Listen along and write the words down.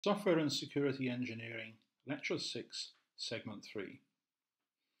Software and Security Engineering, Lecture 6, Segment 3.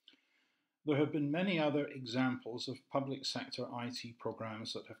 There have been many other examples of public sector IT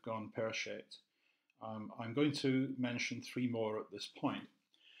programs that have gone pear-shaped. I'm going to mention three more at this point.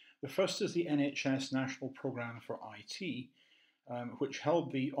 The first is the NHS National Programme for IT, which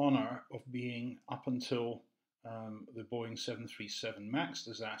held the honour of being, up until the Boeing 737 MAX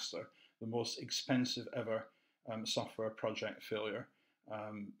disaster, the most expensive ever software project failure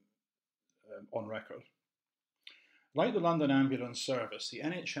on record. Like the London Ambulance Service, the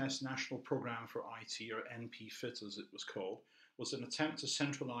NHS National Programme for IT, or NPFIT as it was called, was an attempt to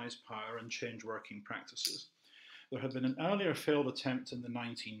centralise power and change working practices. There had been an earlier failed attempt in the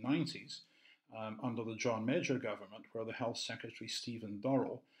 1990s under the John Major government, where the Health Secretary Stephen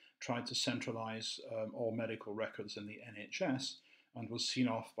Dorrell tried to centralise all medical records in the NHS and was seen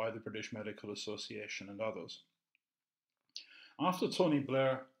off by the British Medical Association and others. After Tony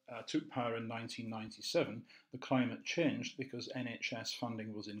Blair took power in 1997, the climate changed because NHS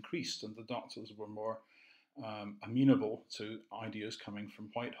funding was increased and the doctors were more amenable to ideas coming from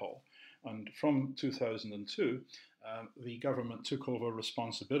Whitehall. And from 2002, the government took over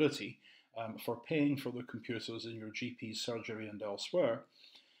responsibility for paying for the computers in your GP's surgery and elsewhere.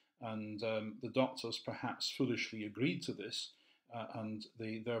 And the doctors perhaps foolishly agreed to this, and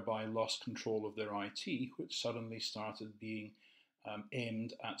they thereby lost control of their IT, which suddenly started being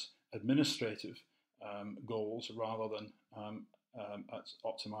aimed at administrative goals rather than at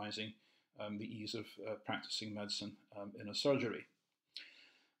optimizing the ease of practicing medicine in a surgery.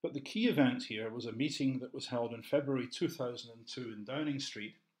 But the key event here was a meeting that was held in February 2002 in Downing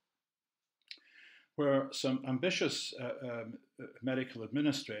Street, where some ambitious medical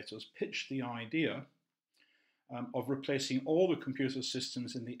administrators pitched the idea of replacing all the computer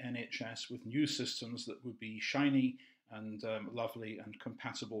systems in the NHS with new systems that would be shiny and lovely and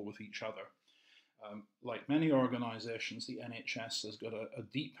compatible with each other. Like many organisations, the NHS has got a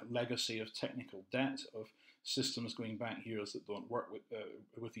deep legacy of technical debt, of systems going back years that don't work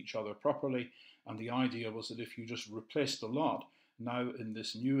with each other properly, and the idea was that if you just replaced a lot, now in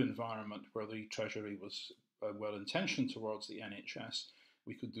this new environment where the Treasury was well-intentioned towards the NHS,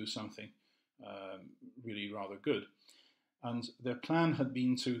 we could do something really rather good. And their plan had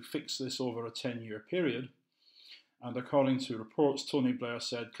been to fix this over a 10-year period. And according to reports, Tony Blair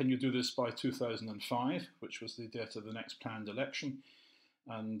said, "Can you do this by 2005, which was the date of the next planned election?"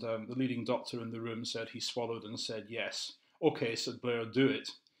 And the leading doctor in the room said he swallowed and said, "Yes." "Okay," said Blair, "do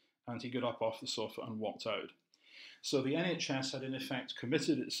it." And he got up off the sofa and walked out. So the NHS had in effect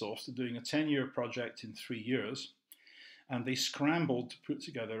committed itself to doing a 10-year project in 3 years, and they scrambled to put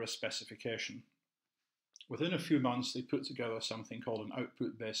together a specification. Within a few months, they put together something called an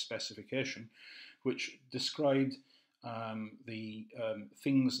output-based specification, which described the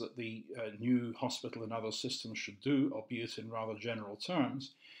things that the new hospital and other systems should do, albeit in rather general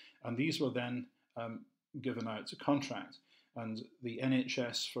terms, and these were then given out to contract. And the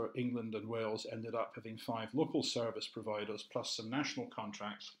NHS for England and Wales ended up having 5 local service providers plus some national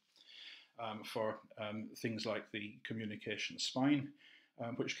contracts for things like the communication spine,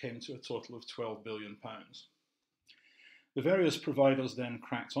 which came to a total of £12 billion. The various providers then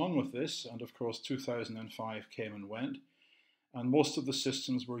cracked on with this, and of course 2005 came and went, and most of the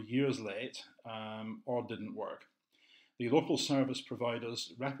systems were years late or didn't work. The local service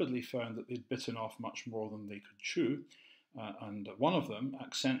providers rapidly found that they'd bitten off much more than they could chew, and one of them,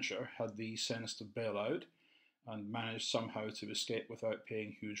 Accenture, had the sense to bail out and managed somehow to escape without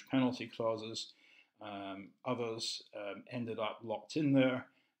paying huge penalty clauses. Others ended up locked in there,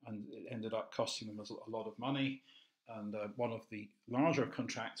 and it ended up costing them a lot of money. And one of the larger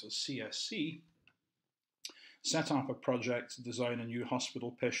contractors, CSC, set up a project to design a new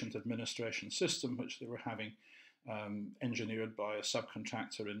hospital patient administration system, which they were having engineered by a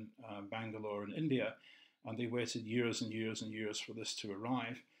subcontractor in Bangalore in India. And they waited years and years and years for this to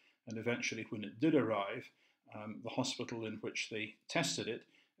arrive. And eventually, when it did arrive, the hospital in which they tested it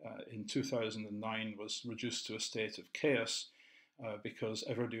in 2009 was reduced to a state of chaos because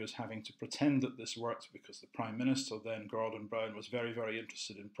everybody was having to pretend that this worked, because the Prime Minister then, Gordon Brown, was very, very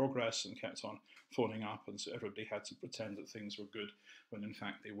interested in progress and kept on phoning up, and so everybody had to pretend that things were good when in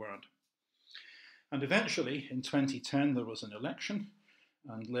fact they weren't. And eventually, in 2010, there was an election,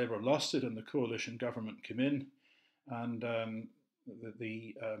 and Labour lost it, and the coalition government came in, and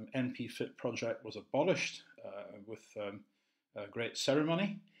the NPFIT project was abolished with a great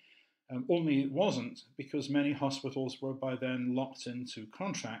ceremony. Only it wasn't, because many hospitals were by then locked into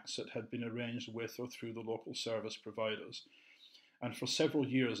contracts that had been arranged with or through the local service providers. And for several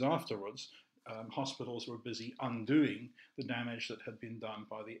years afterwards, hospitals were busy undoing the damage that had been done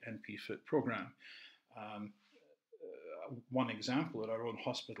by the NP-FIT programme. One example at our own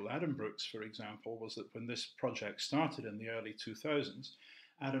hospital, Addenbrooke's, for example, was that when this project started in the early 2000s,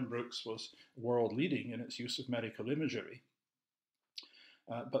 Addenbrooke's was world leading in its use of medical imagery.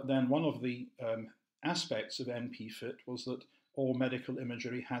 But then one of the aspects of NP-FIT was that all medical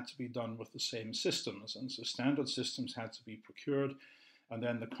imagery had to be done with the same systems, and so standard systems had to be procured, and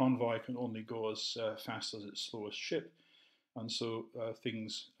then the convoy can only go as fast as its slowest ship, and so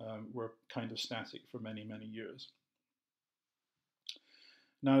things were kind of static for many, many years.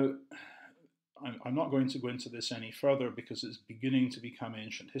 Now, I'm not going to go into this any further because it's beginning to become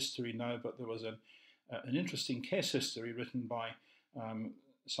ancient history now, but there was an interesting case history written by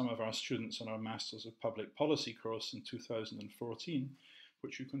some of our students in our Masters of Public Policy course in 2014,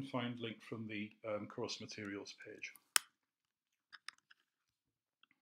 which you can find linked from the course materials page.